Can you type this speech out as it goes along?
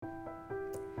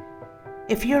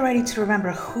If you're ready to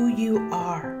remember who you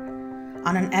are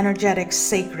on an energetic,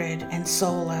 sacred, and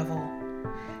soul level,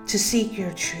 to seek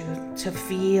your truth, to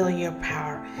feel your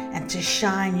power, and to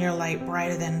shine your light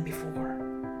brighter than before,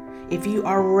 if you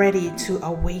are ready to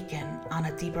awaken on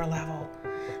a deeper level,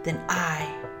 then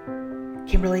I,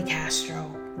 Kimberly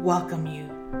Castro, welcome you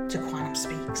to Quantum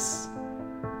Speaks.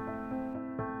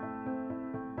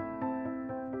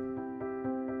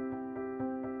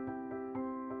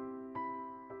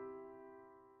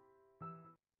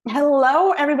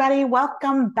 Hello, everybody.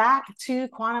 Welcome back to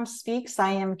Quantum Speaks. I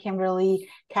am Kimberly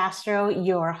Castro,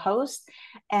 your host.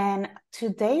 And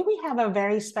today we have a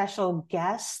very special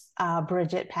guest,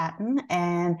 Brigette Patton,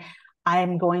 and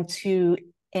I'm going to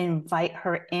invite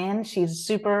her in. She's a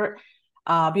super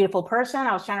beautiful person.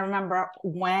 I was trying to remember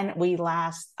when we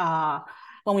first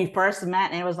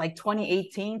met, and it was like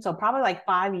 2018. So probably like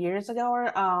 5 years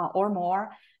ago or more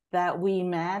that we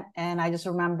met. And I just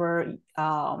remember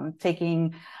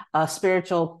taking a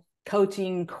spiritual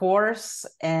coaching course,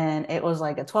 and it was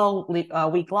like a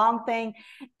 12-week long thing.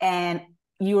 And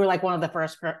you were like one of the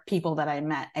first people that I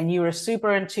met, and you were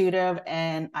super intuitive.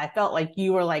 And I felt like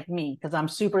you were like me because I'm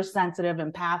super sensitive,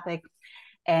 empathic,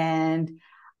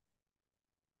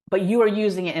 but you were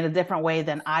using it in a different way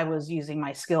than I was using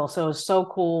my skill. So it was so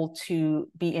cool to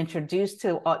be introduced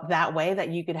to that way, that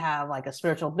you could have like a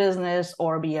spiritual business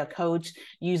or be a coach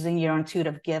using your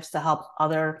intuitive gifts to help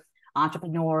other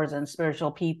entrepreneurs and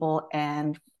spiritual people.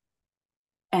 And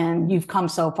you've come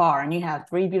so far, and you have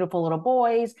 3 beautiful little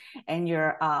boys, and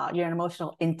you're an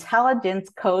emotional intelligence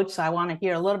coach. So I want to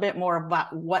hear a little bit more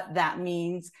about what that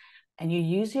means. And you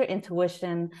use your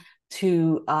intuition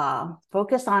to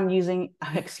focus on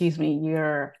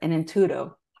you're an intuitive,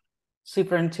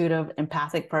 super intuitive,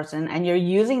 empathic person, and you're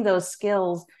using those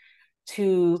skills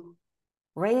to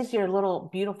raise your little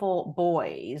beautiful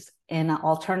boys in an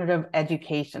alternative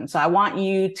education. So I want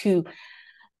you to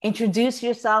introduce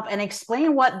yourself and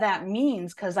explain what that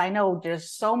means, because I know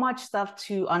there's so much stuff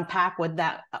to unpack with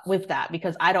that,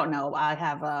 because I don't know. I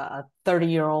have a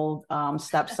 30-year-old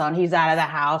stepson. He's out of the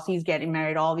house, he's getting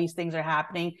married, all these things are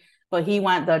happening, but he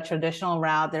went the traditional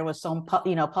route. There was some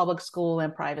public school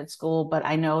and private school, but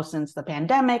I know since the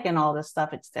pandemic and all this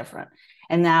stuff, it's different.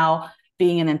 And now,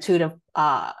 being an intuitive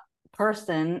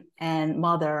person and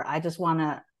mother, I just want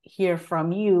to hear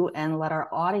from you and let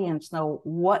our audience know,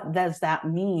 what does that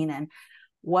mean, and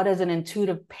what does an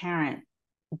intuitive parent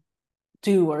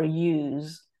do or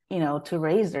use, to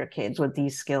raise their kids with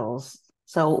these skills.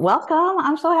 So welcome.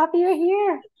 I'm so happy you're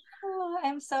here. Oh,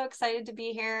 I'm so excited to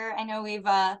be here. I know we've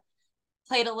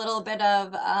played a little bit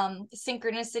of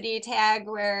synchronicity tag,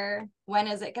 where when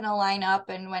is it going to line up,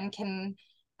 and when can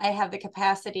I have the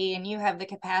capacity and you have the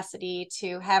capacity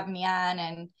to have me on.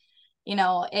 And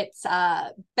it's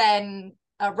been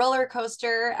a roller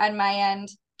coaster on my end,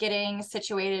 getting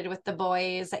situated with the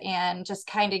boys and just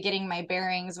kind of getting my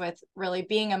bearings with really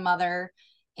being a mother,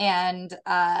 and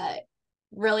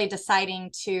really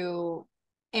deciding to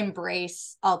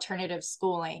embrace alternative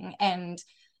schooling and,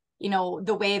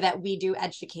 the way that we do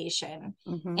education.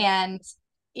 Mm-hmm. And,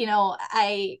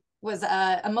 I was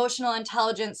a emotional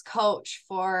intelligence coach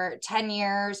for 10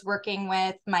 years, working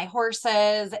with my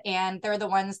horses, and they're the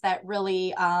ones that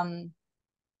really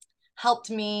helped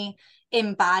me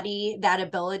embody that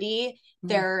ability. Mm-hmm.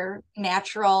 They're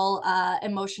natural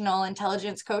emotional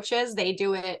intelligence coaches. They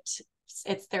do it.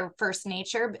 It's their first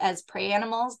nature as prey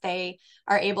animals. They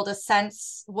are able to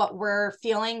sense what we're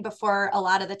feeling before a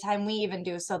lot of the time we even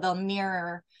do. So they'll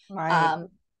mirror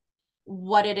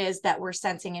what it is that we're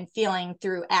sensing and feeling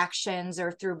through actions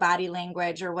or through body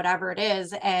language or whatever it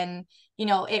is. And,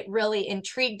 it really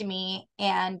intrigued me.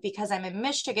 And because I'm in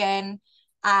Michigan,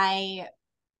 I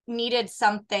needed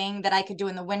something that I could do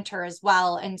in the winter as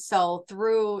well. And so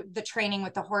through the training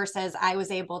with the horses, I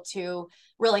was able to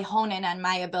really hone in on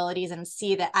my abilities and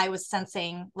see that I was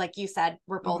sensing, like you said,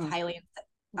 we're both mm-hmm. highly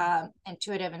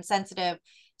intuitive and sensitive.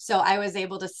 So I was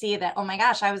able to see that, oh my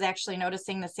gosh, I was actually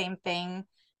noticing the same thing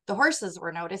the horses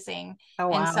were noticing. Oh,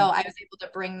 wow. And so I was able to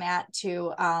bring that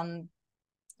to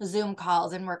Zoom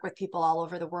calls and work with people all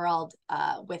over the world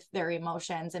with their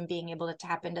emotions, and being able to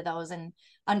tap into those and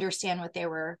understand what they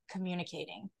were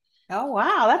communicating. Oh,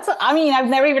 wow. I've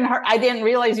never even heard, I didn't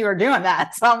realize you were doing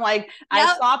that. So I'm like,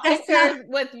 I saw pictures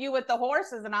with you with the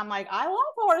horses, and I'm like, I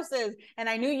love horses. And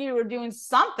I knew you were doing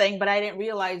something, but I didn't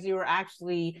realize you were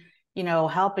actually,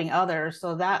 helping others.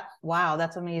 So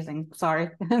that's amazing. Sorry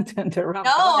to interrupt.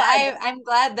 No, I'm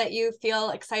glad that you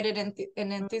feel excited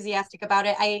and enthusiastic about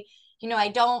it. I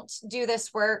don't do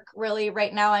this work really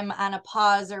right now. I'm on a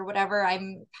pause or whatever.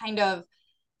 I'm kind of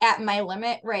at my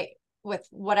limit right with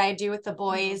what I do with the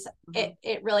boys,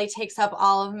 it really takes up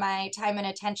all of my time and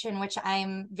attention, which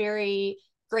I'm very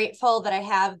grateful that I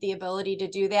have the ability to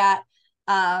do that.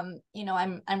 You know,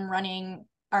 I'm running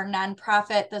our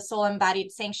nonprofit, the Soul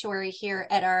Embodied Sanctuary here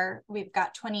at we've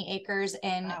got 20 acres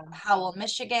in Howell,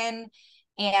 Michigan.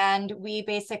 And we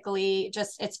basically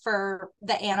it's for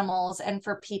the animals and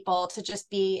for people to just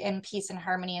be in peace and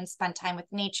harmony and spend time with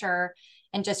nature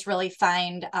and just really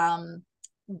find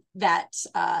that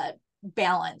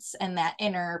balance and that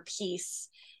inner peace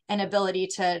and ability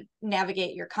to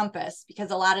navigate your compass, because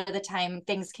a lot of the time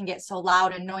things can get so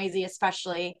loud and noisy,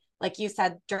 especially like you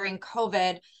said, during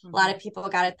COVID, a lot of people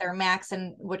got at their max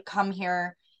and would come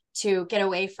here to get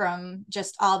away from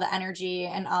just all the energy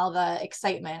and all the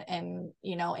excitement and,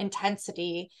 you know,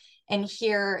 intensity. And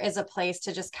here is a place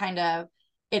to just kind of,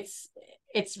 it's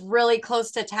really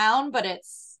close to town, but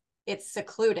it's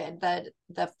secluded.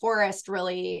 The forest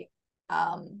really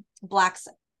blocks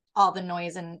all the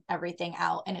noise and everything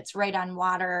out, and it's right on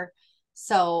water.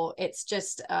 So it's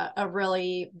just a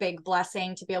really big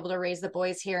blessing to be able to raise the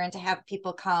boys here and to have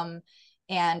people come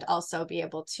and also be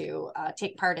able to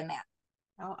take part in that.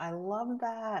 Oh, I love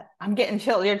that. I'm getting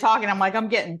chills. You're talking. I'm like, I'm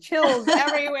getting chills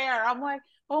everywhere. I'm like,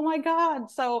 oh my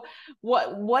God. So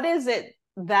what is it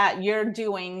that you're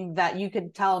doing that you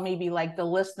could tell maybe like the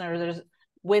listeners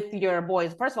with your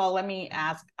boys? First of all, let me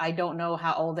ask, I don't know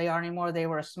how old they are anymore. They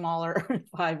were smaller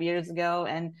 5 years ago.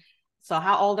 And so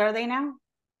how old are they now?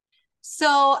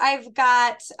 So I've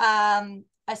got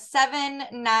a 7,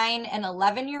 9, and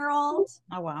 11-year-old.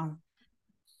 Oh, wow.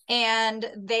 And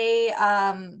they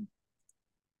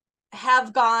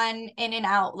have gone in and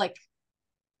out. Like,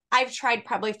 I've tried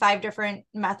probably 5 different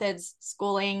methods,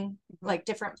 schooling, like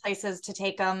different places to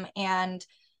take them. And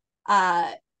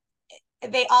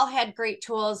they all had great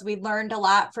tools. We learned a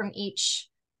lot from each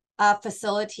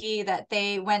facility that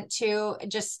they went to.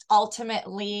 Just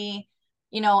ultimately,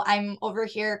 you know, I'm over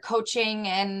here coaching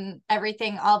and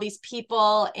everything, all these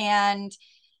people. And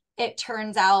it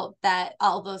turns out that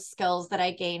all those skills that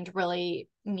I gained really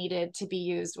needed to be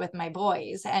used with my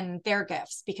boys and their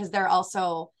gifts, because they're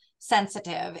also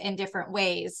sensitive in different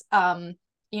ways.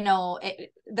 You know,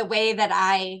 the way that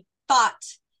I thought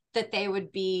that they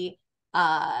would be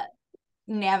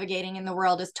navigating in the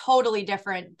world is totally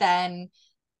different than,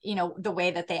 you know, the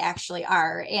way that they actually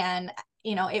are. And,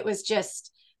 you know, it was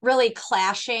just really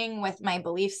clashing with my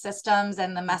belief systems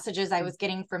and the messages I was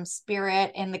getting from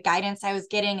spirit and the guidance I was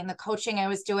getting and the coaching I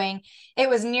was doing. It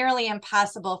was nearly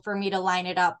impossible for me to line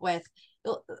it up with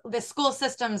the school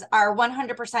systems are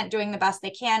 100% doing the best they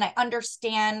can. I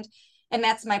understand, and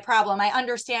that's my problem. I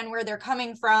understand where they're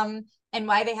coming from and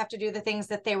why they have to do the things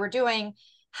that they were doing.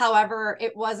 However,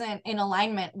 it wasn't in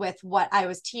alignment with what I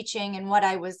was teaching and what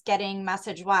I was getting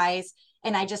message wise.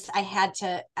 And I had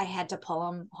to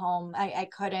pull them home. I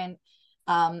couldn't,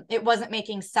 it wasn't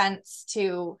making sense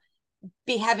to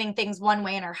be having things one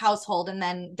way in our household, and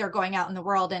then they're going out in the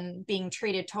world and being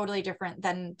treated totally different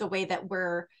than the way that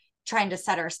we're trying to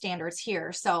set our standards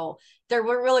here. So there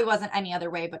really wasn't any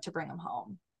other way but to bring them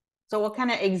home. So what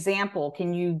kind of example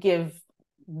can you give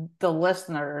the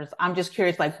listeners? I'm just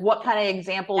curious, like what kind of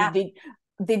examples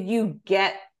did you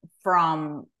get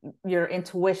from your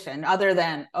intuition, other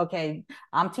than, okay,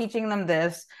 I'm teaching them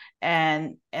this,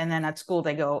 and then at school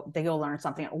they go learn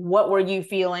something? What were you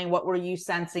feeling? What were you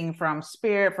sensing from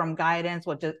spirit, from guidance?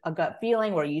 What, just a gut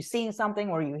feeling? Were you seeing something?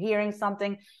 Were you hearing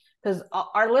something? Because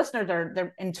our listeners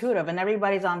they're intuitive, and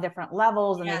everybody's on different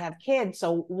levels, and they have kids.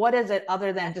 So what is it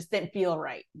other than just didn't feel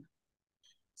right?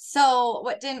 So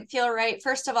what didn't feel right?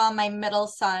 First of all, my middle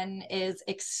son is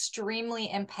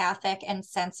extremely empathic and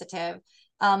sensitive.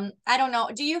 I don't know.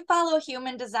 Do you follow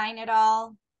human design at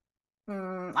all?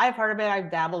 I've heard of it. I've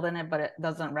dabbled in it, but it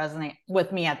doesn't resonate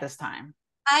with me at this time.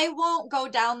 I won't go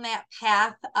down that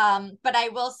path. But I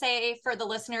will say for the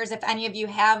listeners, if any of you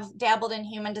have dabbled in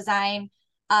human design,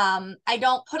 I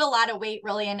don't put a lot of weight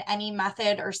really in any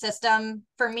method or system.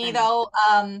 For me, though,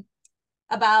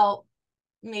 about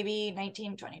maybe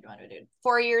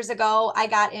 4 years ago, I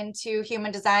got into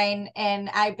human design. And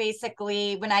I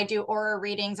basically, when I do aura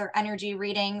readings or energy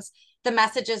readings, the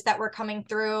messages that were coming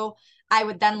through, I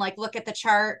would then like look at the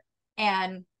chart,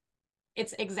 and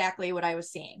it's exactly what I was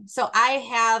seeing. So I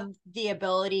have the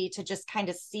ability to just kind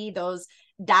of see those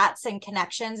dots and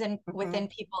connections and within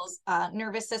people's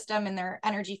nervous system and their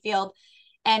energy field.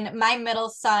 And my middle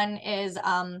son is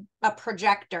a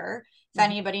projector, if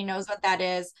anybody knows what that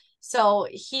is. So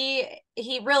he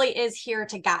really is here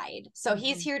to guide. So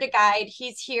he's here to guide.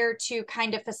 He's here to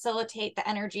kind of facilitate the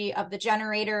energy of the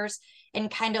generators and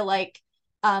kind of like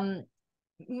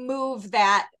move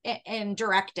that and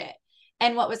direct it.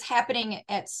 And what was happening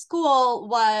at school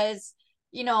was,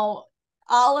 you know,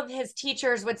 all of his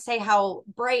teachers would say how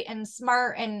bright and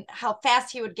smart and how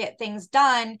fast he would get things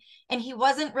done. And he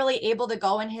wasn't really able to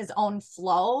go in his own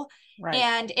flow. Right.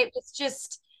 And it was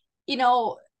just, you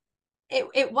know,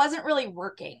 it wasn't really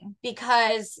working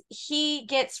because he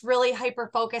gets really hyper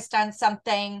focused on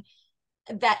something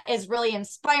that is really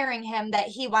inspiring him that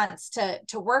he wants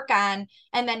to work on,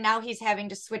 and then now he's having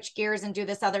to switch gears and do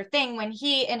this other thing when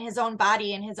he in his own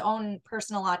body and his own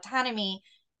personal autonomy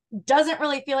doesn't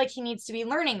really feel like he needs to be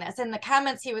learning this. And the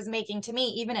comments he was making to me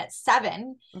even at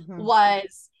 7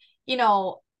 was, you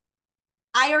know,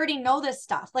 I already know this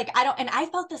stuff. Like, I don't, and I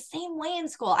felt the same way in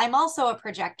school. I'm also a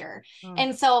projector.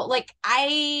 And so like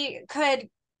I could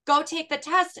go take the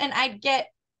test and I'd get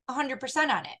 100%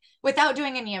 on it without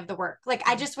doing any of the work. Like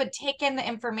I just would take in the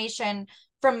information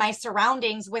from my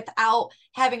surroundings without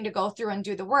having to go through and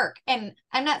do the work. And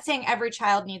I'm not saying every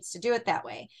child needs to do it that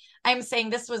way. I'm saying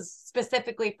this was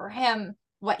specifically for him,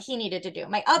 what he needed to do.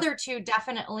 My other two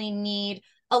definitely need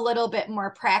a little bit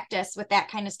more practice with that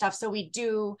kind of stuff. So we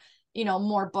do, you know,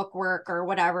 more book work or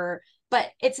whatever,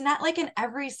 but it's not like an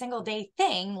every single day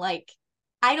thing. Like,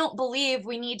 I don't believe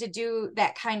we need to do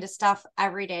that kind of stuff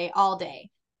every day, all day.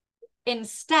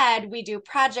 Instead, we do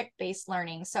project-based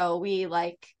learning. So we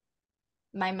like,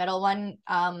 my middle one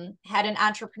had an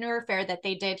entrepreneur fair that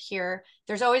they did here.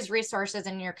 There's always resources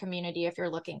in your community if you're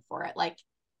looking for it. Like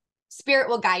Spirit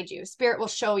will guide you. Spirit will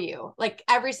show you. Like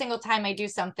every single time I do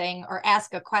something or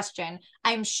ask a question,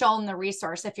 I'm shown the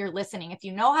resource. If you're listening, if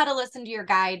you know how to listen to your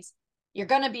guides, you're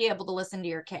going to be able to listen to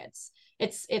your kids.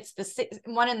 It's the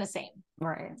one and the same.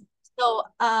 Right. So,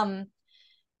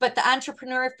 but the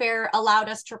entrepreneur fair allowed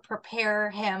us to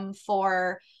prepare him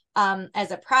for,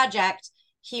 as a project,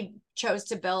 he chose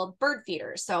to build bird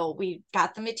feeders. So we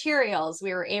got the materials,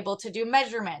 we were able to do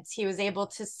measurements. He was able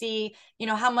to see, you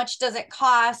know, how much does it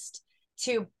cost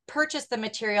to purchase the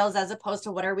materials as opposed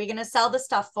to what are we going to sell the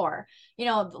stuff for? You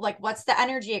know, like what's the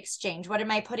energy exchange? What am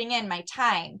I putting in? My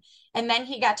time. And then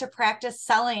he got to practice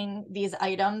selling these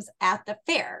items at the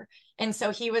fair. And so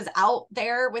he was out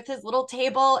there with his little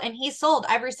table and he sold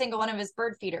every single one of his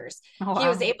bird feeders. Oh, wow. He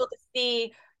was able to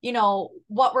see, you know,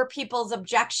 what were people's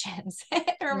objections?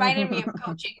 It reminded me of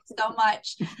coaching so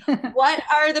much. What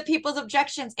are the people's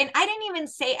objections? And I didn't even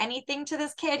say anything to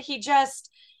this kid. He just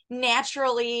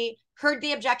naturally heard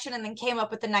the objection and then came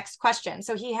up with the next question.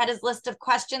 So he had his list of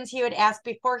questions he would ask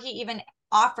before he even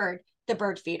offered the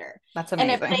bird feeder. That's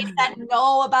amazing. And if they said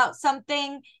no about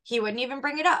something, he wouldn't even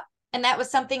bring it up. And that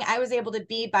was something I was able to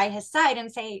be by his side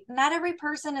and say, not every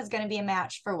person is going to be a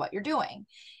match for what you're doing.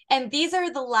 And these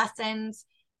are the lessons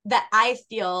that I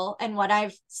feel and what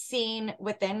I've seen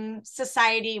within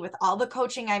society with all the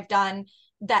coaching I've done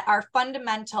that are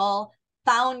fundamental,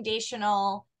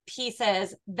 foundational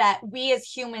pieces that we as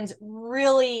humans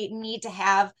really need to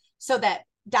have so that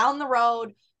down the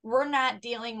road, we're not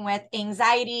dealing with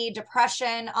anxiety,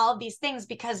 depression, all of these things,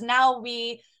 because now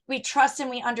we trust and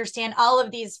we understand all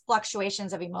of these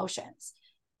fluctuations of emotions.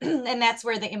 And that's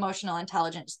where the emotional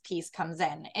intelligence piece comes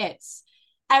in. It's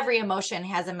every emotion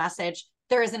has a message.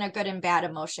 There isn't a good and bad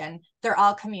emotion. They're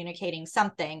all communicating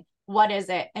something. What is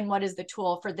it? And what is the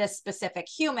tool for this specific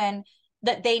human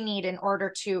that they need in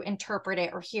order to interpret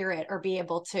it or hear it or be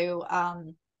able to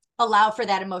allow for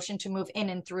that emotion to move in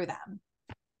and through them?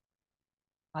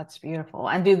 That's beautiful.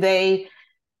 And do they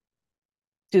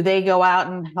go out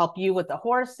and help you with the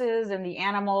horses and the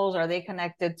animals? Are they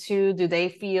connected too? Do they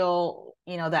feel,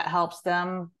 you know, that helps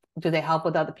them? Do they help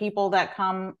with other people that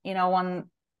come, you know,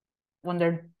 when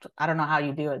they're, I don't know how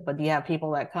you do it, but do you have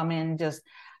people that come in just,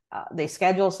 they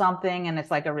schedule something and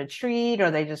it's like a retreat, or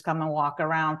they just come and walk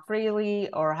around freely,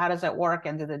 or how does it work?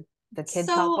 And do the kids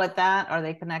help with that? Are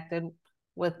they connected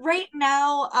with? Right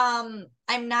now,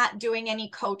 I'm not doing any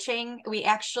coaching. We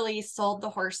actually sold the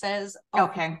horses.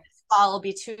 Okay. This fall will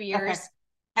be 2 years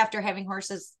after having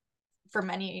horses for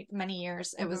many, many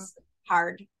years. It was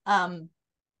hard.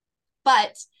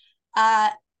 But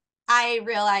I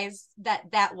realized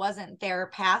that wasn't their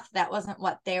path. That wasn't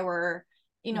what they were,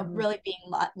 you know, really being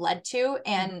led to.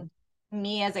 And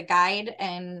me as a guide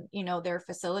and, you know, their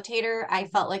facilitator, I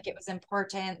felt like it was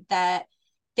important that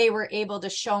they were able to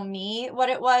show me what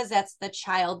it was. That's the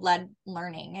child-led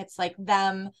learning. It's like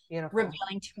them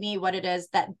revealing to me what it is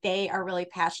that they are really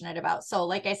passionate about. So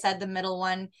like I said, the middle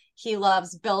one, he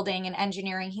loves building and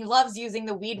engineering. He loves using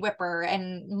the weed whipper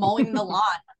and mowing the lawn.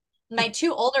 My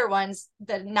two older ones,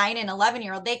 the 9 and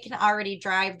 11-year-old, they can already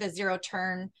drive the zero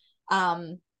turn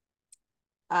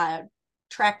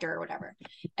tractor or whatever.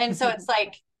 And so it's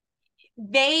like,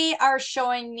 they are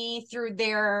showing me through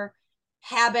their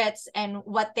habits and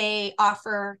what they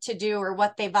offer to do or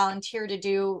what they volunteer to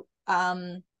do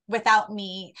without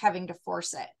me having to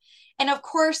force it. And of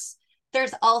course,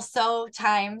 there's also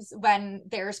times when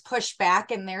there's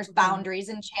pushback and there's boundaries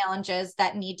and challenges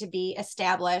that need to be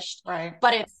established. Right.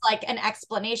 But it's like an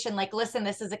explanation, like, listen,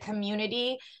 this is a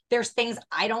community. There's things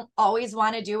I don't always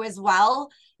want to do as well,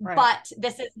 Right. but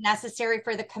this is necessary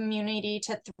for the community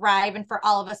to thrive and for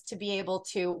all of us to be able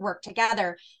to work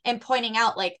together, and pointing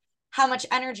out, like, how much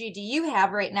energy do you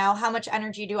have right now? How much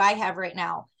energy do I have right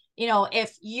now? You know,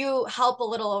 if you help a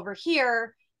little over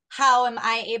here, how am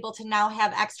I able to now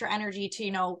have extra energy to,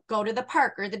 you know, go to the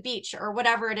park or the beach or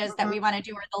whatever it is that we want to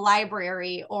do, or the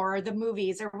library or the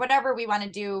movies or whatever we want to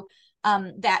do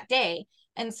that day.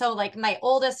 And so, like, my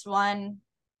oldest one,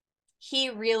 he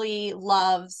really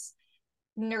loves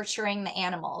nurturing the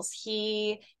animals.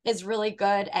 He is really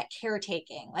good at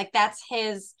caretaking. Like, that's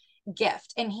his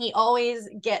gift. And he always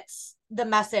gets the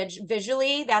message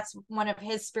visually. That's one of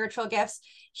his spiritual gifts.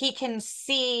 He can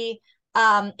see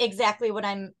exactly what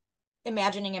I'm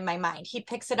imagining in my mind. He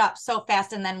picks it up so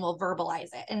fast and then will verbalize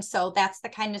it. And so that's the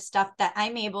kind of stuff that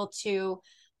I'm able to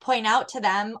point out to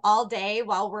them all day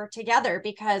while we're together,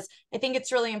 because I think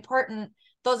it's really important.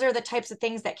 Those are the types of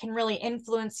things that can really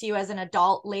influence you as an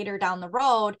adult later down the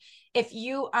road. If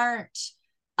you aren't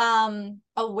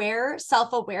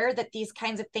self-aware that these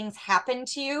kinds of things happen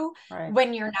to you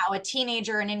when you're now a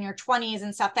teenager and in your 20s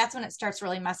and stuff, that's when it starts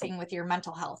really messing with your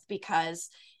mental health, because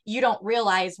you don't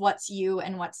realize what's you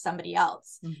and what's somebody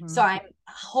else. So I'm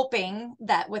hoping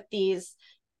that with these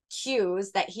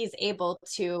cues that he's able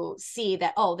to see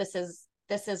that, oh, this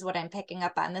is what I'm picking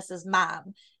up on. This is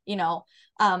mom, you know.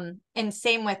 And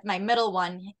same with my middle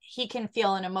one, he can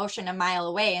feel an emotion a mile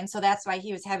away. And so that's why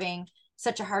he was having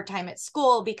such a hard time at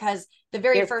school, because the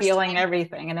very first feeling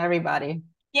everything and everybody.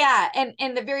 Yeah.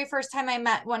 And the very first time I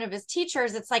met one of his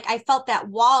teachers, it's like I felt that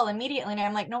wall immediately. And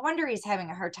I'm like, no wonder he's having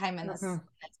a hard time in this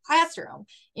classroom.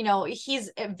 You know,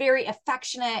 he's a very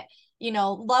affectionate, you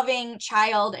know, loving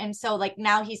child. And so, like,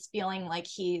 now he's feeling like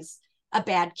he's a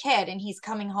bad kid, and he's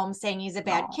coming home saying he's a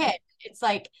bad kid. It's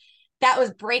like, that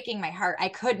was breaking my heart. I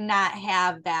could not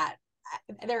have that.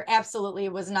 There absolutely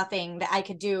was nothing that I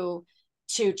could do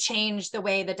to change the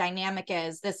way the dynamic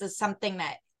is. This is something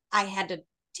that I had to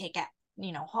take at,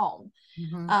 you know, home.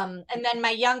 And then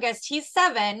my youngest, he's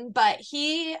 7, but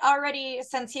he already,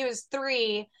 since he was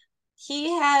 3, he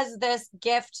has this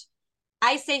gift.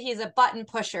 I say he's a button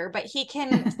pusher, but he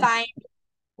can find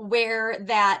where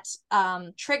that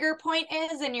trigger point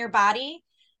is in your body,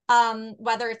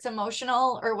 whether it's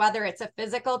emotional or whether it's a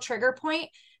physical trigger point.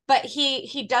 But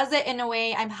he does it in a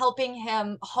way, I'm helping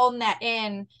him hone that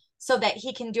in so that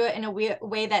he can do it in a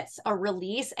way that's a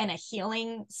release and a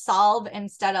healing solve,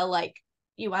 instead of like,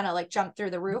 you want to like jump through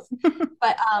the roof.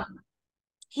 But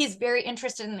he's very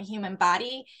interested in the human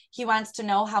body. He wants to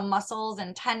know how muscles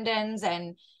and tendons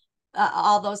and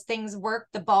all those things work,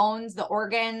 the bones, the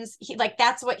organs.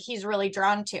 That's what he's really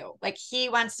drawn to. Like, he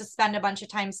wants to spend a bunch of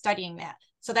time studying that.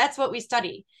 So that's what we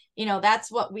study. You know,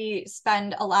 that's what we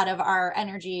spend a lot of our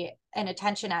energy and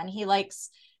attention on. He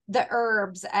likes the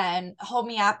herbs and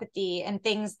homeopathy and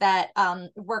things that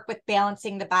work with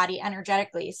balancing the body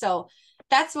energetically. So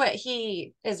that's what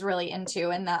he is really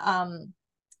into. And the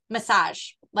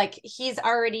massage, like, he's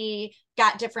already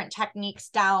got different techniques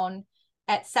down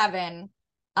at 7,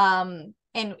 and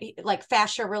like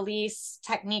fascia release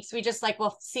techniques. We just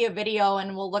we'll see a video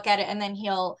and we'll look at it, and then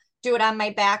he'll do it on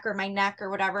my back or my neck or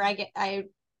whatever. I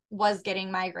was getting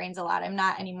migraines a lot. I'm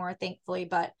not anymore, thankfully,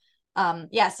 but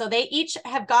so they each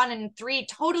have gone in 3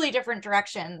 totally different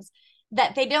directions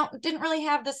that they didn't really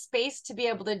have the space to be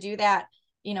able to do that,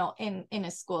 you know, in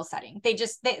a school setting.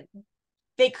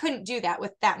 They couldn't do that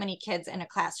with that many kids in a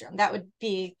classroom. That would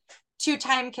be too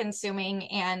time consuming,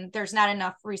 and there's not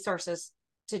enough resources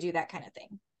to do that kind of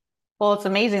thing. Well, it's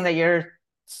amazing that you're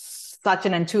such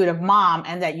an intuitive mom,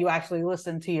 and that you actually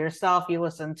listen to yourself, you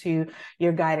listen to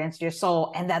your guidance, your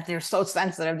soul, and that they're so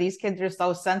sensitive. These kids are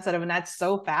so sensitive, and that's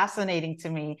so fascinating to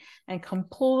me and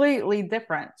completely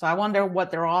different. So I wonder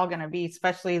what they're all going to be,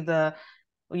 especially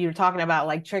you're talking about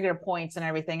like trigger points and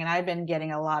everything. And I've been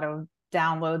getting a lot of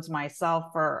downloads myself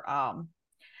for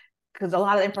because a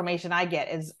lot of the information I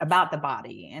get is about the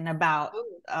body and about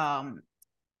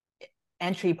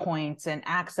entry points and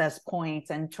access points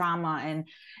and trauma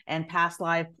and past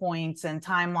life points and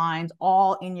timelines,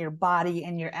 all in your body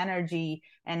and your energy,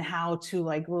 and how to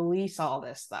like release all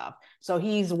this stuff. So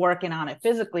he's working on it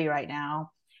physically right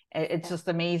now. It's just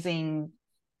amazing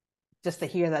just to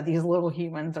hear that these little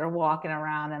humans are walking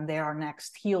around and they are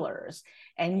next healers,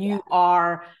 and you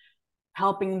are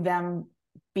helping them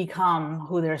become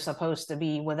who they're supposed to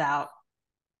be without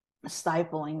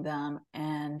stifling them,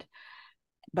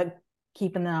 but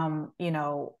keeping them,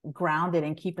 grounded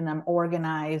and keeping them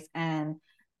organized, and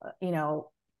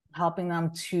helping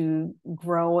them to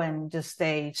grow and just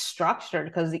stay structured,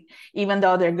 because even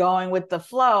though they're going with the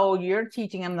flow, you're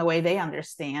teaching them the way they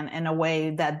understand, in a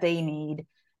way that they need.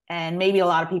 And maybe a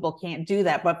lot of people can't do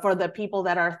that, but for the people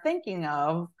that are thinking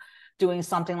of doing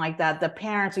something like that, the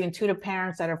parents, the intuitive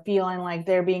parents that are feeling like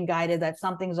they're being guided, that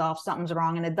something's off, something's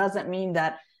wrong, and it doesn't mean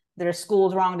that their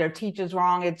school's wrong, their teacher's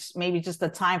wrong, it's maybe just a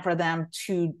time for them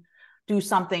to do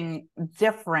something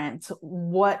different.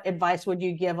 What advice would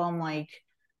you give them?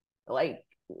 Like,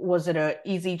 was it a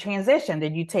easy transition?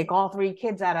 Did you take all three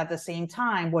kids out at the same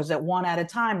time? Was it one at a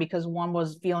time because one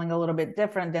was feeling a little bit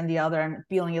different than the other and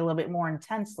feeling a little bit more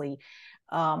intensely?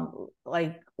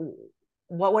 Like,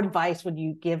 what advice would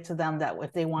you give to them, that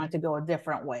if they wanted to go a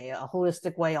different way, a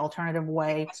holistic way, alternative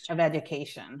way of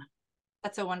education?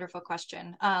 That's a wonderful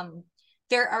question.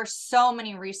 There are so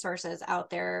many resources out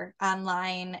there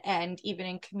online and even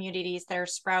in communities that are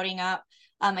sprouting up.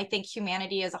 I think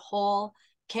humanity as a whole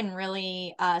can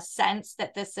really sense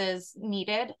that this is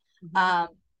needed.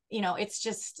 It's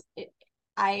just,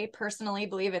 I personally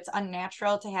believe it's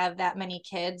unnatural to have that many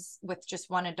kids with just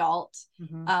one adult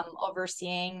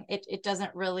overseeing. It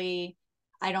doesn't really,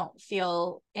 I don't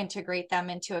feel, integrate them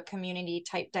into a community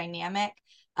type dynamic.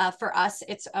 For us,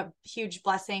 it's a huge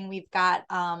blessing. We've got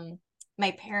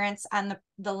my parents on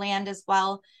the land as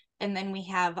well. And then we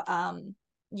have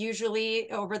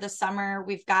usually over the summer,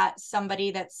 we've got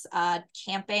somebody that's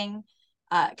camping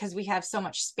because we have so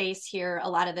much space here. A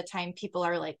lot of the time people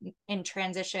are like in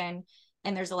transition,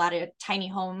 and there's a lot of tiny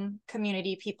home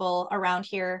community people around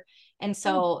here. And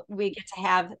so we get to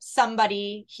have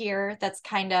somebody here that's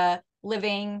kind of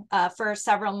living for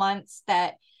several months,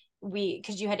 that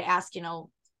because you had to ask,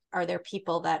 are there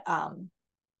people that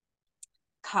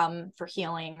come for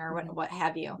healing or what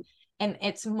have you? And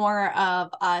it's more of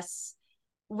us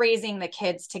raising the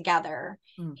kids together.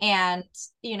 And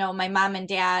my mom and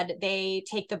dad, they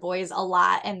take the boys a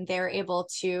lot, and they're able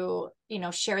to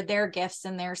share their gifts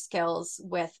and their skills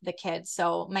with the kids.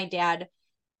 So my dad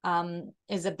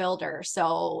is a builder,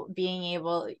 so being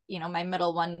able, my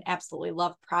middle one absolutely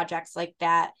loved projects like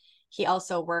that. He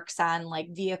also works on like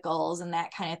vehicles and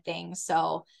that kind of thing.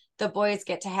 So the boys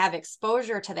get to have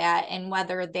exposure to that, and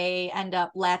whether they end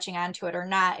up latching onto it or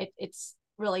not, it's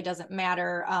really doesn't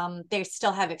matter. They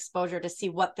still have exposure to see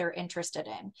what they're interested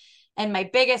in. And my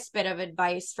biggest bit of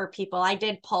advice for people, I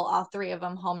did pull all three of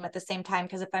them home at the same time,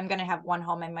 because if I'm going to have one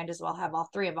home, I might as well have all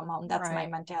three of them home. That's my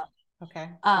mentality. Okay.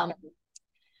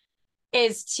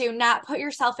 Is to not put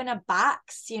yourself in a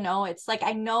box. It's like,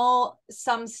 I know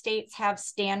some states have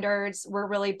standards. We're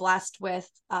really blessed with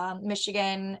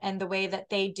Michigan and the way that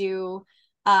they do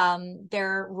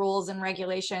their rules and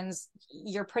regulations.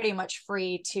 You're pretty much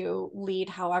free to lead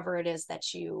however it is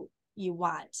that you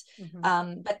want.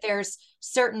 But there's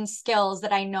certain skills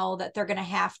that I know that they're going to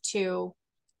have to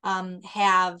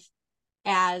have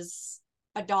as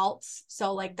adults.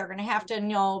 So like, they're going to have to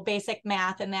know basic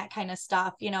math and that kind of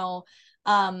stuff,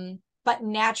 but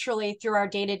naturally through our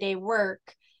day-to-day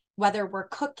work, whether we're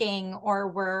cooking or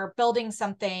we're building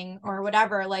something or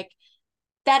whatever, like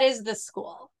that is the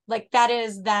school. Like that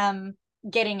is them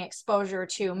getting exposure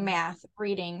to math,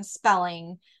 reading,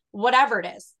 spelling, whatever it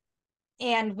is.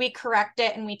 And we correct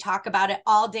it and we talk about it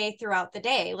all day throughout the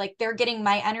day. Like they're getting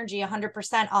my energy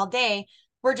 100% all day.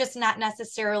 We're just not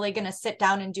necessarily going to sit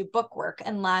down and do book work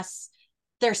unless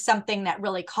there's something that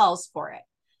really calls for it.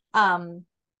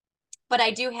 But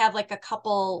I do have like a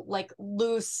couple like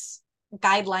loose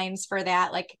guidelines for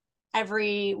that. Like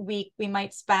every week we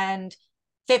might spend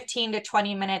 15 to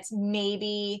 20 minutes,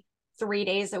 maybe 3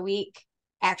 days a week,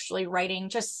 actually writing,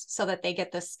 just so that they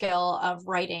get the skill of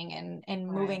writing and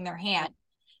moving their hand.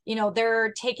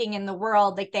 They're taking in the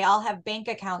world, like they all have bank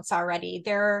accounts already.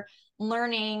 They're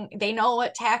learning, they know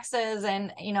what taxes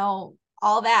and,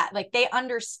 all that, like they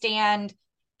understand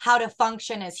how to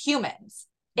function as humans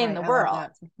in the world.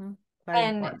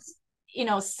 And,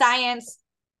 important. Science,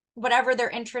 whatever they're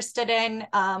interested in.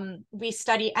 We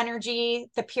study energy,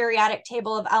 the periodic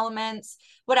table of elements,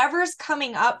 whatever's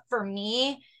coming up for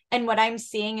me and what I'm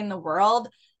seeing in the world.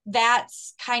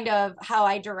 That's kind of how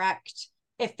I direct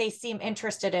if they seem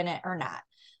interested in it or not.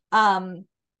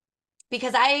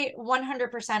 Because I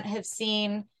 100% have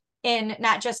seen in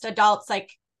not just adults, like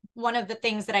one of the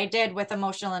things that I did with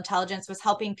emotional intelligence was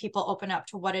helping people open up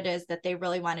to what it is that they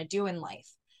really want to do in life.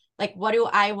 Like, what do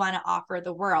I want to offer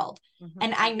the world?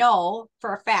 And I know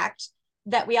for a fact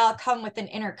that we all come with an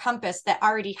inner compass that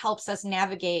already helps us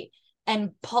navigate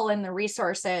and pull in the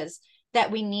resources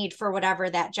that we need for whatever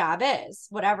that job is,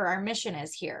 whatever our mission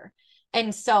is here.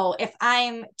 And so if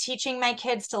I'm teaching my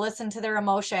kids to listen to their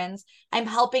emotions, I'm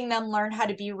helping them learn how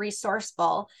to be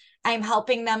resourceful. I'm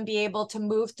helping them be able to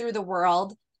move through the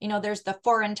world. You know, there's the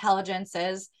 4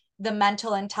 intelligences, the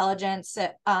mental intelligence,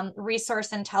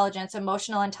 resource intelligence,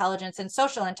 emotional intelligence, and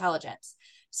social intelligence.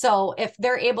 So if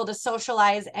they're able to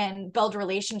socialize and build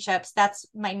relationships, that's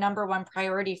my number one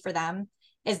priority for them,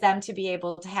 is them to be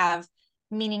able to have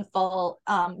meaningful,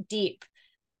 deep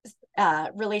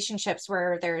relationships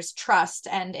where there's trust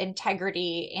and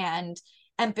integrity and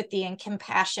empathy and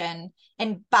compassion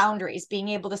and boundaries, being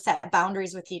able to set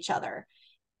boundaries with each other.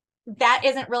 That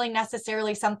isn't really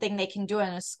necessarily something they can do in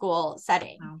a school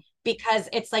setting. No. Because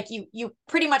it's like you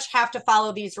pretty much have to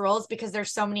follow these rules because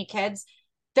there's so many kids.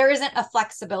 There isn't a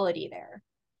flexibility there.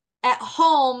 At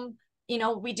home, you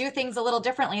know, we do things a little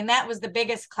differently. And that was the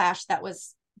biggest clash that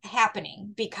was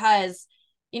happening, because,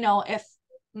 you know, if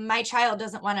my child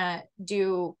doesn't want to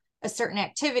do a certain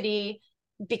activity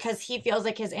because he feels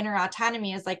like his inner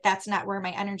autonomy is like, that's not where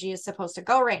my energy is supposed to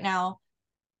go right now,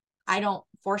 I don't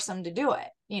force them to do it.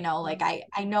 You know, like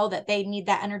I know that they need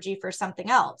that energy for something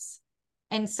else.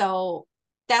 And so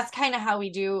that's kind of how we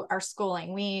do our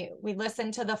schooling. We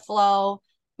listen to the flow.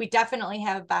 We definitely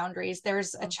have boundaries.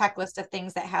 There's a checklist of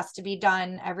things that has to be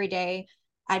done every day.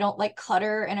 I don't like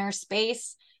clutter in our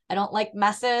space. I don't like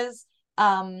messes.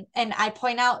 And I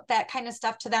point out that kind of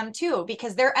stuff to them too,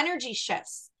 because their energy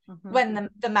shifts when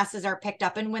the messes are picked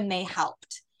up and when they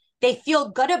helped. They feel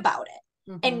good about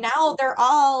it. And now they're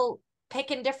all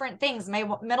picking different things. My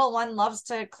middle one loves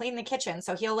to clean the kitchen.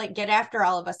 So he'll like get after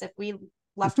all of us. If we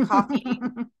left coffee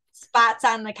spots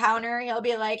on the counter, he'll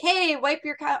be like, hey, wipe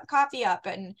your coffee up.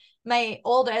 And my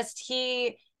oldest,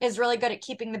 he is really good at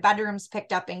keeping the bedrooms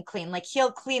picked up and clean. Like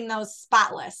he'll clean those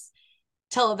spotless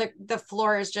till the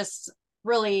floor is just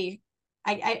really,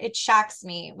 it shocks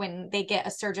me when they get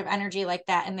a surge of energy like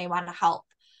that and they want to help.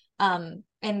 And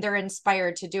they're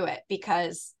inspired to do it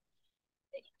because,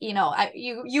 you know,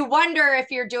 you wonder if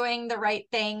you're doing the right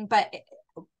thing, but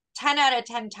 10 out of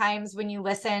 10 times when you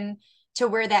listen to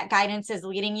where that guidance is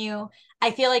leading you,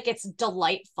 I feel like it's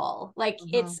delightful. Like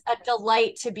it's a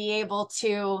delight to be able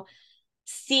to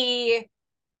see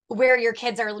where your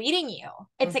kids are leading you.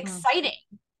 It's exciting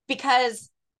because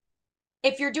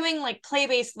if you're doing like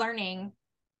play-based learning,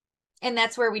 and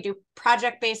that's where we do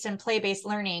project-based and play-based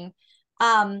learning,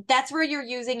 that's where you're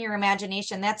using your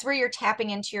imagination. That's where you're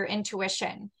tapping into your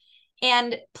intuition.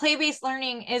 And play-based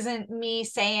learning isn't me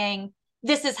saying,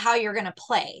 this is how you're going to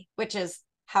play, which is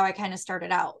how I kind of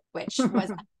started out, which was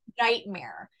a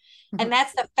nightmare. And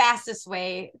that's the fastest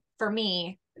way for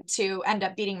me to end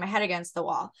up beating my head against the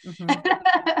wall.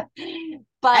 But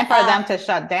and for them to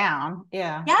shut down.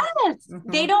 Yeah. Yes.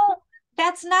 They don't,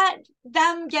 that's not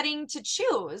them getting to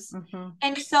choose.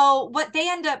 And so what they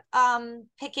end up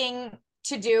picking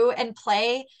to do and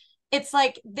play, it's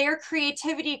like their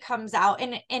creativity comes out,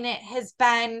 and it has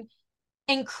been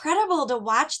incredible to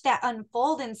watch that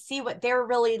unfold and see what they're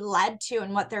really led to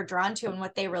and what they're drawn to and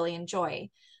what they really enjoy.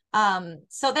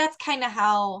 So that's kind of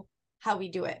how we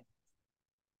do it.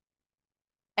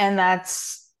 And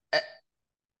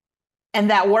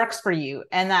that works for you.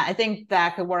 And that I think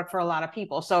that could work for a lot of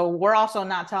people. So we're also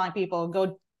not telling people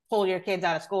go pull your kids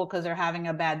out of school because they're having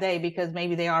a bad day, because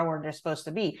maybe they are where they're supposed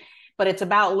to be. But it's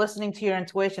about listening to your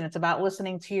intuition. It's about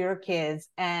listening to your kids.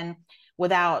 And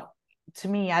to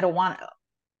me, I don't want to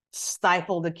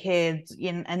stifle the kids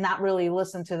and not really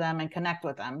listen to them and connect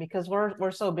with them, because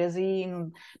we're so busy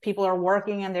and people are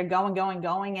working and they're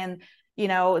going. And, you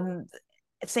know,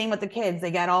 same with the kids. They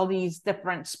got all these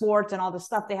different sports and all the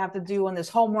stuff they have to do and this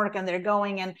homework, and they're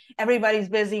going and everybody's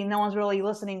busy. No one's really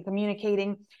listening,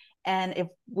 communicating. And if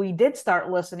we did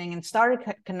start listening and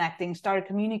started connecting, started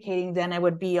communicating, then it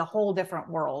would be a whole different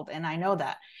world. And I know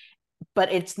that,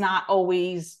 but it's not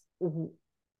always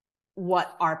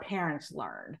what our parents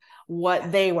learned,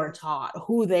 what they were taught,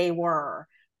 who they were,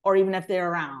 or even if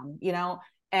they're around, you know.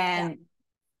 And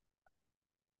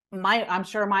I'm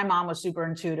sure my mom was super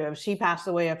intuitive. She passed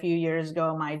away a few years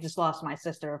ago. I just lost my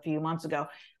sister a few months ago.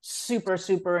 Super,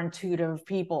 super intuitive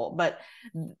people, but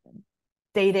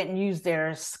they didn't use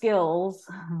their skills,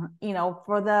 you know,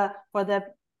 for the,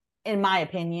 in my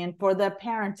opinion, for the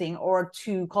parenting or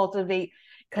to cultivate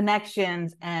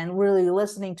connections and really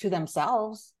listening to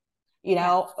themselves, you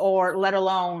know, or let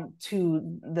alone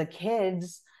to the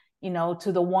kids, you know,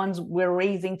 to the ones we're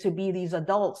raising to be these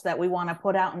adults that we want to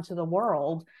put out into the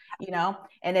world, you know.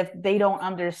 And if they don't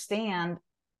understand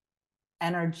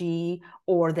energy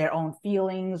or their own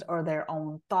feelings or their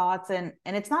own thoughts. And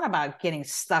it's not about getting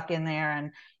stuck in there.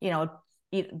 And,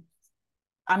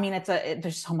 I mean,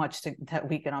 there's so much that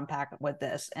we can unpack with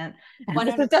this. And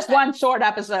this is just one short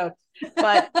episode,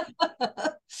 but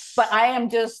I am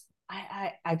just,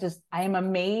 I am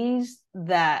amazed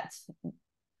that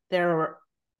there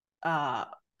are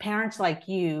parents like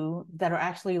you that are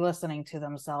actually listening to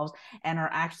themselves and are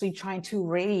actually trying to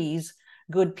raise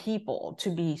good people to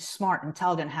be smart,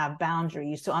 intelligent, have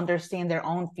boundaries, to understand their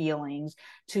own feelings,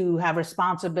 to have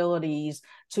responsibilities,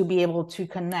 to be able to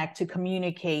connect, to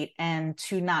communicate, and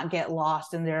to not get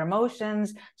lost in their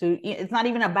emotions. It's not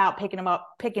even about picking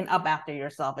up after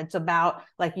yourself. It's about,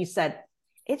 like you said,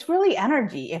 it's really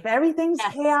energy. If everything's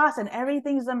chaos and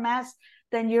everything's a mess,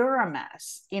 then you're a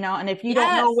mess, and if you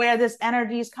don't know where this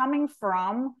energy is coming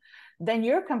from, then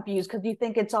you're confused because you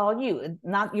think it's all you,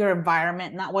 not your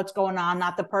environment, not what's going on,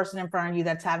 not the person in front of you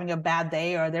that's having a bad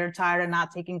day, or they're tired of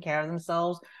not taking care of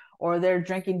themselves, or they're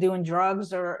drinking, doing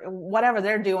drugs, or whatever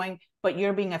they're doing, but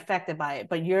you're being affected by it.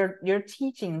 But you're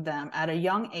teaching them at a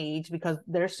young age because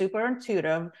they're super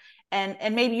intuitive.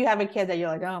 And maybe you have a kid that you're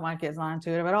like, oh, my kid's not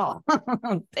intuitive at all.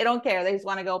 They don't care. They just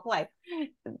want to go play.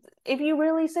 If you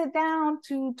really sit down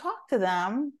to talk to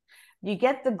them, you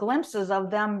get the glimpses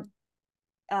of them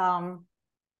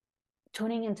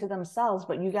tuning into themselves,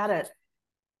 but you're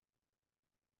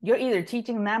either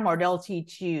teaching them or they'll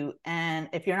teach you. And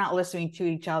if you're not listening to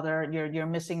each other, you're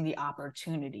missing the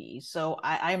opportunity. So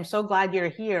I am so glad you're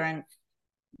here and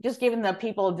just giving the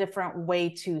people a different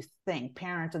way to think,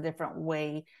 parents a different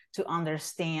way to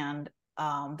understand.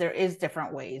 There is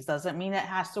different ways. Doesn't mean it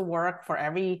has to work for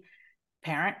every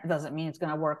parent. Doesn't mean it's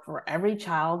going to work for every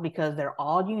child, because they're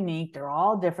all unique. They're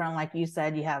all different. Like you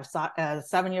said, you have a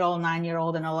 7-year-old,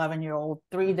 9-year-old, and 11-year-old,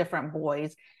 3 different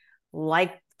boys,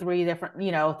 like 3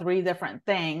 different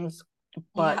things,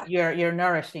 but you're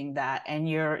nourishing that, and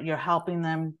you're helping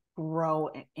them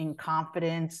grow in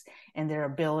confidence and their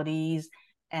abilities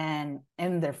and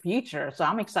in their future. So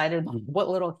I'm excited what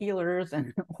little healers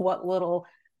and what little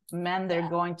men they're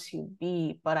going to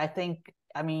be. But I think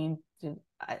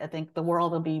the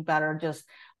world will be better just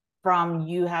from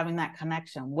you having that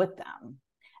connection with them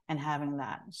and having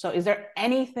that. So is there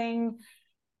anything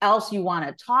else you want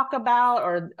to talk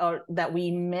about or that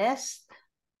we missed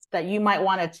that you might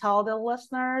want to tell the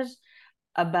listeners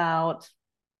about?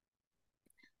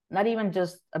 Not even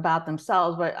just about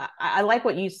themselves, but I like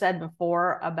what you said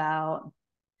before about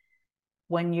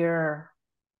when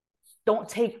don't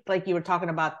take, like you were talking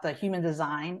about the human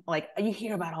design, like you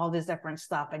hear about all this different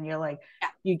stuff and you're like,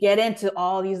 you get into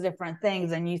all these different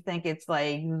things and you think it's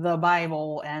like the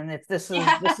Bible and this is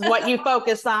what you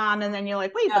focus on. And then you're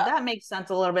like, wait, but that makes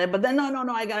sense a little bit. But then no,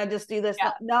 I got to just do this.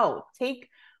 No, take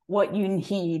what you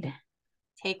need.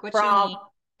 Take what you need.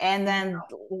 And then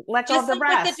let go of the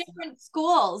rest. Like the different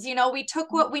schools, we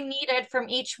took what we needed from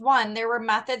each one. There were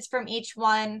methods from each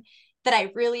one that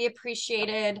I really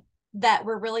appreciated, that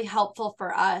were really helpful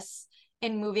for us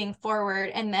in moving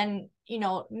forward. And then,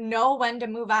 know when to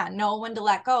move on, know when to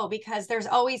let go, because there's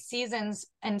always seasons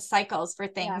and cycles for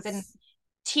things. And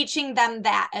teaching them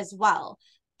that as well,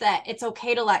 that it's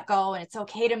okay to let go and it's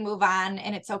okay to move on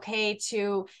and it's okay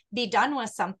to be done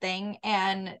with something.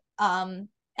 And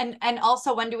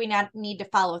also, when do we not need to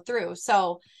follow through?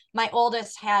 So my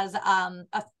oldest has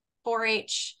a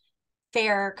 4-H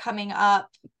fair coming up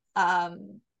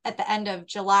at the end of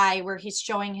July, where he's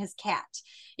showing his cat.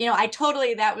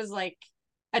 That was like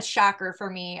a shocker for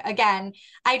me. Again,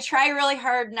 I try really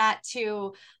hard not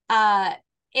to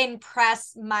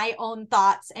impress my own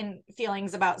thoughts and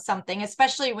feelings about something,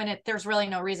 especially when there's really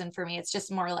no reason for me. It's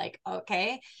just more like,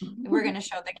 okay, we're going to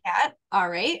show the cat. All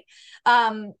right.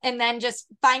 And then just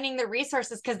finding the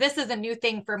resources, because this is a new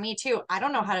thing for me too. I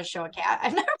don't know how to show a cat.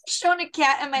 I've never shown a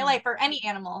cat in my life, or any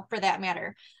animal for that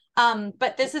matter.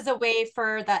 But this is a way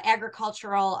for the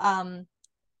agricultural,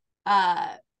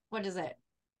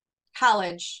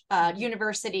 college,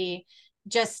 university,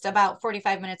 just about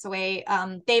 45 minutes away.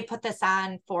 They put this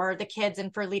on for the kids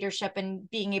and for leadership and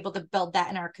being able to build that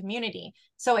in our community.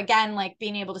 So again, like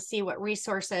being able to see what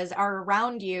resources are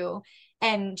around you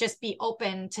and just be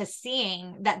open to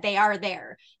seeing that they are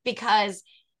there. Because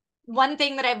one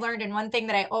thing that I've learned, and one thing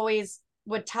that I always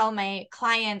would tell my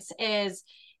clients, is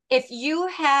if you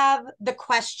have the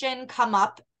question come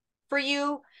up for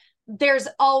you, there's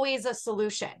always a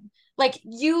solution. Like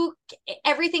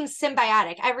everything's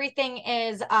symbiotic. Everything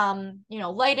is,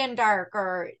 light and dark,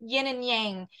 or yin and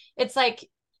yang. It's like,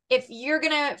 if you're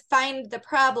going to find the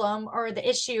problem or the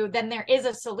issue, then there is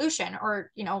a solution,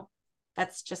 or,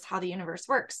 that's just how the universe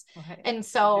works. Okay. And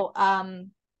so,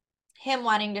 him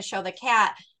wanting to show the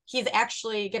cat, he's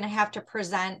actually going to have to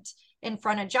present in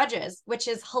front of judges, which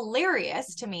is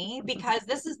hilarious to me, because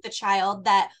this is the child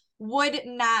that would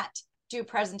not do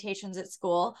presentations at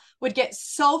school, would get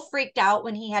so freaked out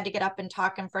when he had to get up and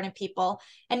talk in front of people.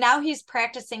 And now he's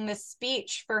practicing this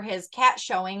speech for his cat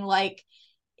showing. Like,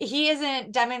 he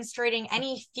isn't demonstrating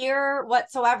any fear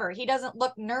whatsoever. He doesn't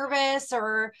look nervous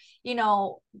or,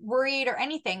 worried or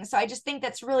anything. So I just think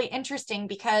that's really interesting,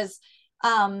 because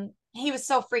he was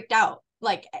so freaked out.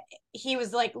 Like, he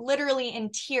was like literally in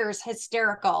tears,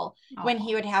 hysterical when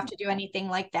he would have to do anything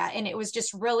like that. And it was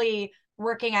just really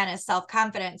working on his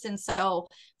self-confidence. And so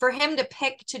for him to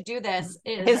pick to do this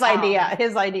is his idea.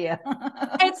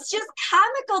 It's just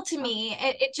comical to me.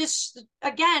 It just,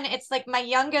 again, it's like my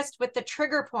youngest with the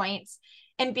trigger points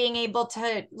and being able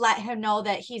to let him know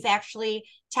that he's actually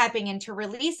tapping into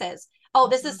releases. Oh,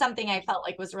 this is something I felt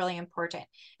like was really important,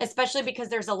 especially because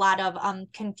there's a lot of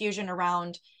confusion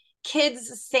around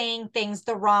kids saying things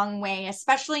the wrong way,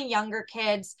 especially younger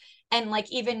kids and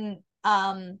like even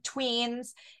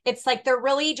tweens. It's like they're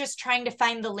really just trying to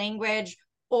find the language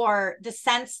or the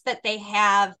sense that they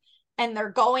have, and they're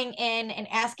going in and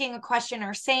asking a question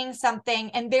or saying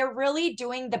something, and they're really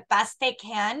doing the best they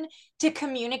can to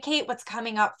communicate what's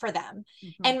coming up for them.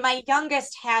 And my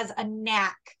youngest has a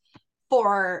knack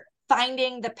for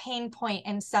finding the pain point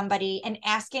in somebody and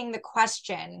asking the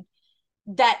question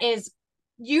that is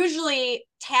usually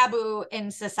taboo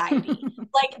in society.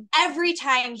 Like, every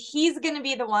time he's going to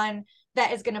be the one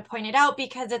that is going to point it out,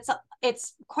 because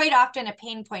it's quite often a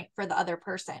pain point for the other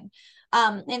person.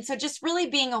 And so just really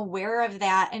being aware of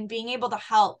that and being able to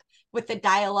help with the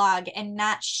dialogue and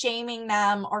not shaming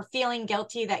them or feeling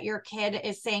guilty that your kid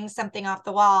is saying something off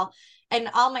the wall. And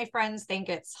all my friends think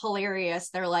it's hilarious.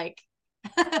 They're like,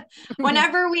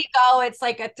 whenever we go, it's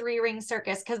like a 3-ring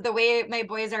circus, because the way my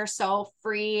boys are so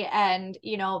free, and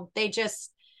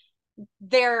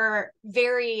they're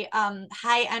very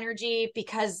high energy,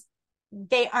 because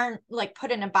they aren't like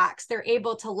put in a box. They're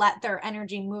able to let their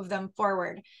energy move them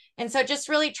forward. And so just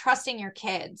really trusting your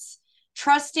kids,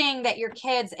 trusting that your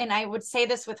kids, and I would say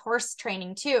this with horse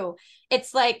training too,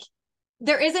 it's like,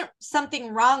 there isn't something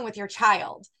wrong with your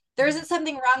child. There isn't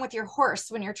something wrong with your horse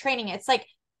when you're training. It's like,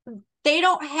 they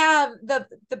don't have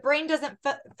the brain doesn't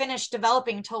finish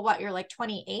developing until what, you're like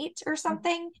 28 or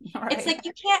something. Right. It's like,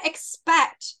 you can't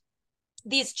expect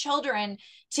these children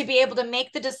to be able to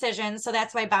make the decisions. So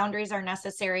that's why boundaries are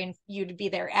necessary, and you to be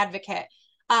their advocate,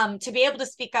 to be able to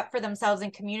speak up for themselves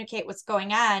and communicate what's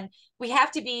going on. We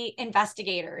have to be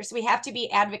investigators. We have to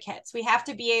be advocates. We have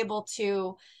to be able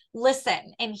to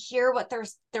listen and hear what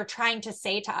they're trying to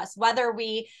say to us, whether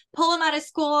we pull them out of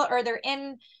school or they're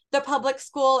in the public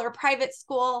school or private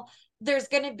school. There's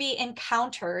going to be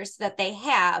encounters that they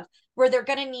have where they're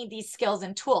going to need these skills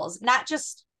and tools, not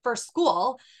just for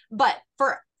school, but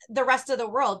for the rest of the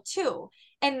world too.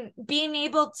 And being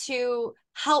able to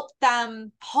help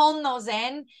them hone those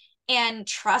in and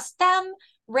trust them,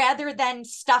 rather than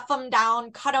stuff them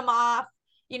down, cut them off,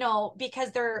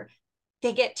 because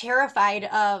they get terrified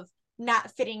of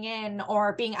not fitting in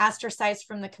or being ostracized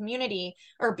from the community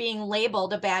or being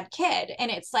labeled a bad kid. And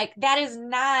it's like, that is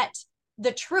not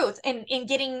the truth. And in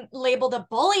getting labeled a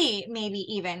bully, maybe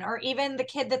even, or even the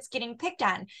kid that's getting picked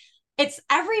on, it's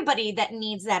everybody that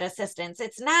needs that assistance.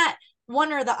 It's not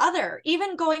one or the other.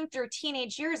 Even going through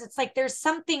teenage years, it's like there's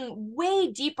something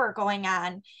way deeper going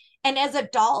on. And as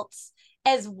adults,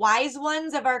 as wise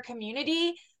ones of our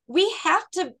community, we have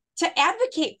to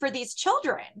advocate for these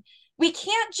children. We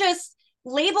can't just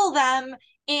label them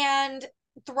and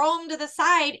throw them to the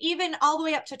side, even all the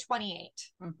way up to 28.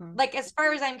 Like, as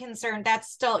far as I'm concerned,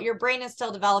 that's still, your brain is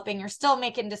still developing. You're still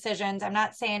making decisions. I'm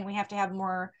not saying we have to have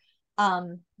more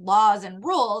laws and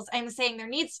rules. I'm saying there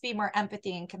needs to be more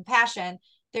empathy and compassion.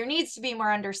 There needs to be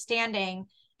more understanding,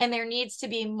 and there needs to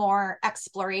be more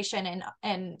exploration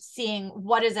and seeing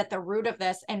what is at the root of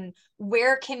this, and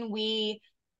where can we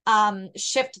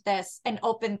shift this and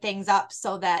open things up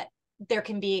so that there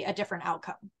can be a different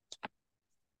outcome.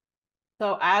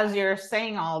 So as you're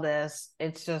saying all this,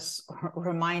 it's just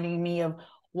reminding me of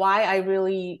why I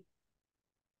really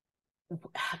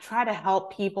try to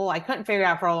help people. I couldn't figure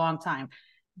out for a long time,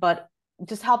 but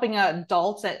just helping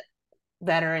adults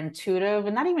that are intuitive,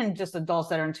 and not even just adults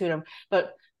that are intuitive,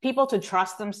 but people to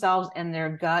trust themselves and their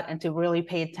gut, and to really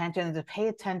pay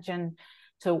attention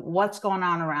to what's going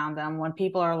on around them, when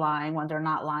people are lying, when they're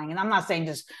not lying. And I'm not saying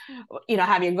just,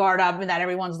 have your guard up and that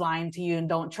everyone's lying to you and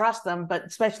don't trust them, but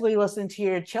especially listen to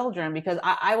your children, because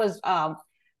I was,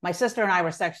 my sister and I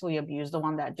were sexually abused, the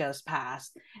one that just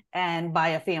passed, and by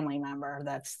a family member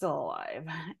that's still alive.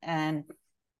 And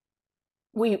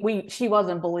she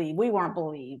wasn't believed. We weren't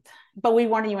believed, but we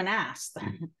weren't even asked.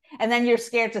 And then you're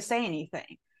scared to say anything.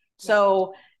 Yeah.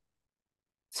 So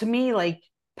to me, like,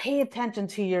 pay attention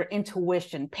to your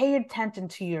intuition, pay attention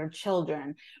to your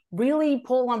children, really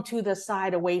pull them to the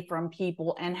side away from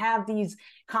people and have these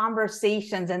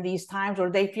conversations and these times where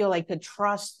they feel like to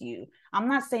trust you. I'm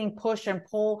not saying push and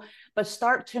pull, but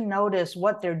start to notice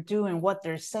what they're doing, what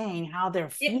they're saying, how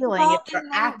they're Get feeling, if involved they're in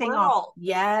their acting on, world.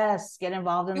 yes, get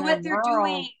involved in Do their what they're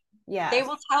doing. world. They Yes.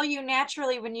 will tell you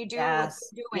naturally when you do what Yes,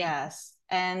 they're doing. yes.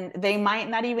 And they might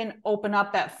not even open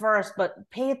up at first, but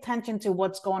pay attention to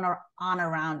what's going on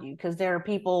around you, because there are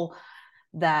people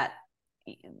that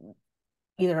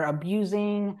either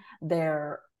abusing,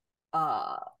 they're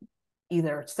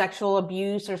either sexual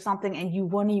abuse or something, and you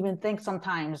wouldn't even think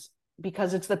sometimes,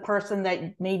 because it's the person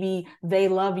that maybe they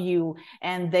love you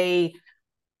and they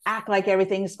act like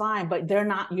everything's fine, but you're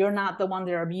not the one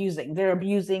they're abusing. They're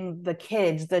abusing the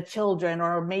kids, the children,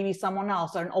 or maybe someone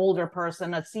else, or an older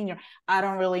person, a senior. I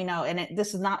don't really know. And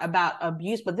this is not about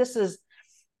abuse, but this is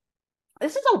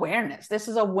awareness. This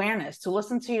is awareness to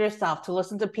listen to yourself, to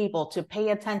listen to people, to pay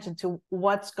attention to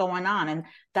what's going on. And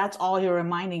that's all you're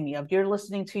reminding me of. You're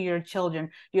listening to your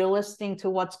children. You're listening to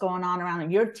what's going on around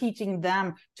them. You're teaching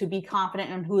them to be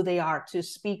confident in who they are, to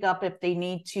speak up if they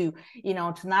need to,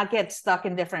 to not get stuck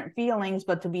in different feelings,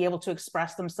 but to be able to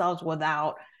express themselves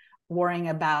without worrying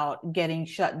about getting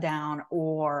shut down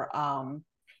or,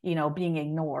 being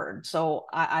ignored. So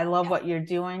I love what you're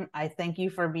doing. I thank you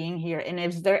for being here. And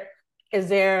is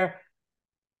there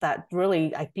that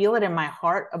really, I feel it in my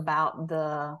heart about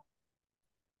the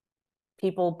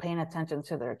people paying attention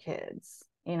to their kids,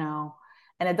 and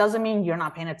it doesn't mean you're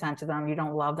not paying attention to them, you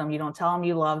don't love them, you don't tell them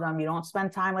you love them, you don't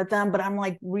spend time with them, but I'm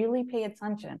like, really pay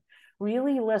attention,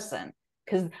 really listen.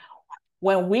 Because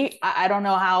when I don't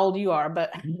know how old you are,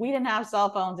 but we didn't have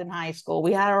cell phones in high school.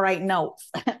 We had to write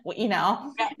notes,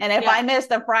 and if I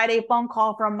missed a Friday phone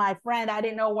call from my friend, I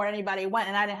didn't know where anybody went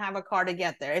and I didn't have a car to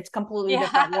get there. It's a completely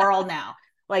different world now.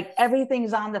 Like,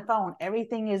 everything's on the phone,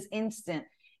 everything is instant.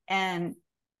 And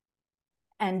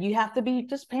you have to be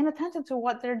just paying attention to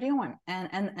what they're doing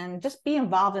and just be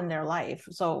involved in their life.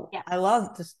 So Yes. I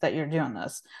love that you're doing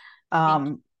this.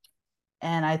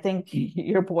 And I think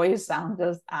your boys sound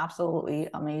just absolutely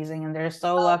amazing. And they're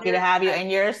so lucky to have you.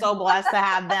 And you're so blessed to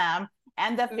have them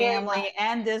and the family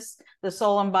and the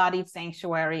soul embodied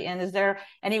sanctuary. And is there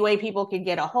any way people can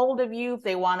get a hold of you if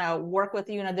they want to work with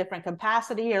you in a different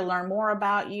capacity or learn more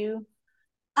about you?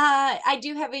 I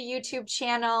do have a YouTube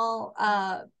channel,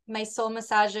 my Soul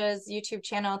Massages YouTube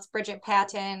channel. It's Brigette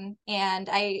Patton, and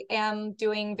I am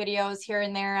doing videos here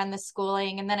and there on the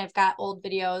schooling. And then I've got old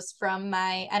videos from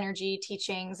my energy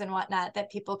teachings and whatnot that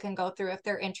people can go through if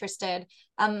they're interested.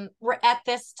 We're at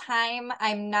this time,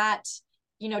 I'm not,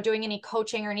 doing any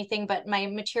coaching or anything, but my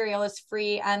material is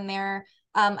free on there.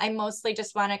 I mostly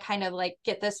just want to kind of like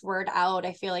get this word out.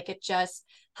 I feel like it just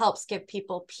helps give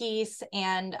people peace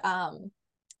and,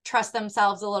 trust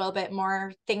themselves a little bit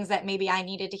more, things that maybe I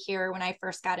needed to hear when I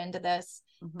first got into this.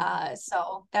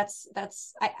 So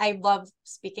I love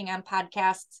speaking on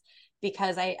podcasts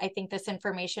because I think this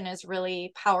information is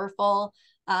really powerful.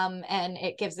 And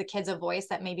it gives the kids a voice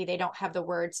that maybe they don't have the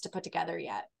words to put together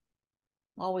yet.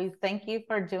 Well, we thank you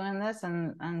for doing this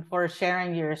and for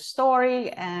sharing your story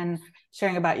and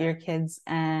sharing about your kids.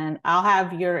 And I'll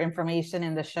have your information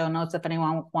in the show notes if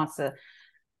anyone wants to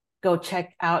go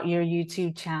check out your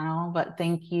YouTube channel. But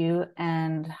thank you,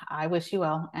 and I wish you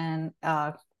well. And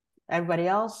everybody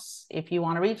else, if you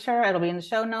want to reach her, it'll be in the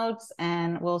show notes,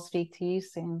 and we'll speak to you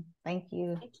soon. Thank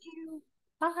you. Thank you.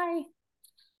 Bye.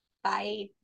 Bye.